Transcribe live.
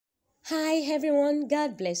Hi everyone,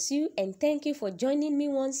 God bless you and thank you for joining me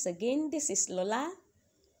once again. This is Lola.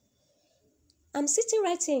 I'm sitting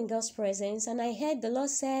right here in God's presence and I heard the Lord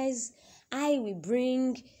says, I will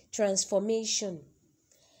bring transformation.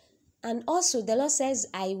 And also the Lord says,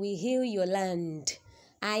 I will heal your land.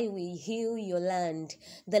 I will heal your land.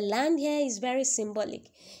 The land here is very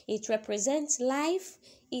symbolic. It represents life.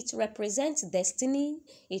 It represents destiny.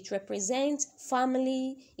 It represents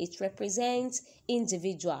family. It represents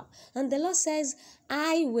individual. And the Lord says,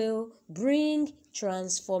 I will bring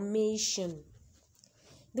transformation.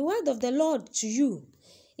 The word of the Lord to you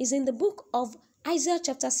is in the book of Isaiah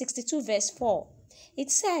chapter 62 verse 4.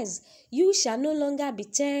 It says, you shall no longer be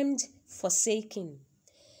termed forsaken,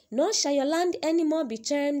 nor shall your land any more be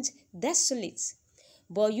termed desolate,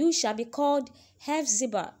 but you shall be called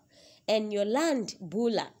Hephzibah, and your land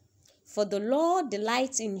Beulah. For the Lord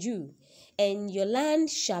delights in you, and your land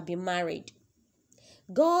shall be married.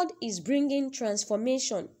 God is bringing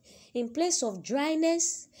transformation in place of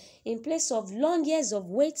dryness, in place of long years of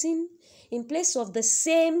waiting, in place of the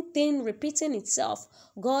same thing repeating itself.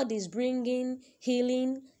 God is bringing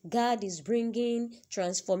healing. God is bringing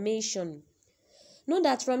transformation. Know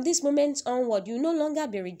that from this moment onward, you will no longer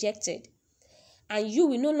be rejected and you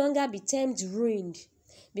will no longer be termed ruined,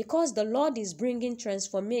 because the Lord is bringing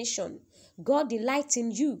transformation. God delights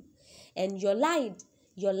in you, and your life,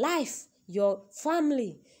 your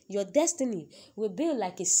family, your destiny will be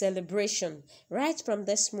like a celebration right from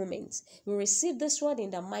this moment. We receive this word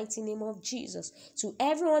in the mighty name of Jesus. To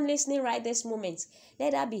everyone listening right this moment,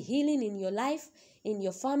 let there be healing in your life, in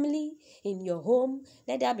your family, in your home.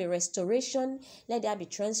 Let there be restoration. Let there be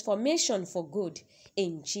transformation for good.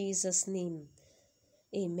 In Jesus' name.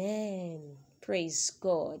 Amen. Praise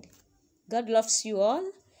God. God loves you all.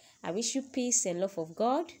 I wish you peace and love of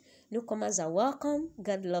God. Newcomers are welcome.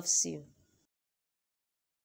 God loves you.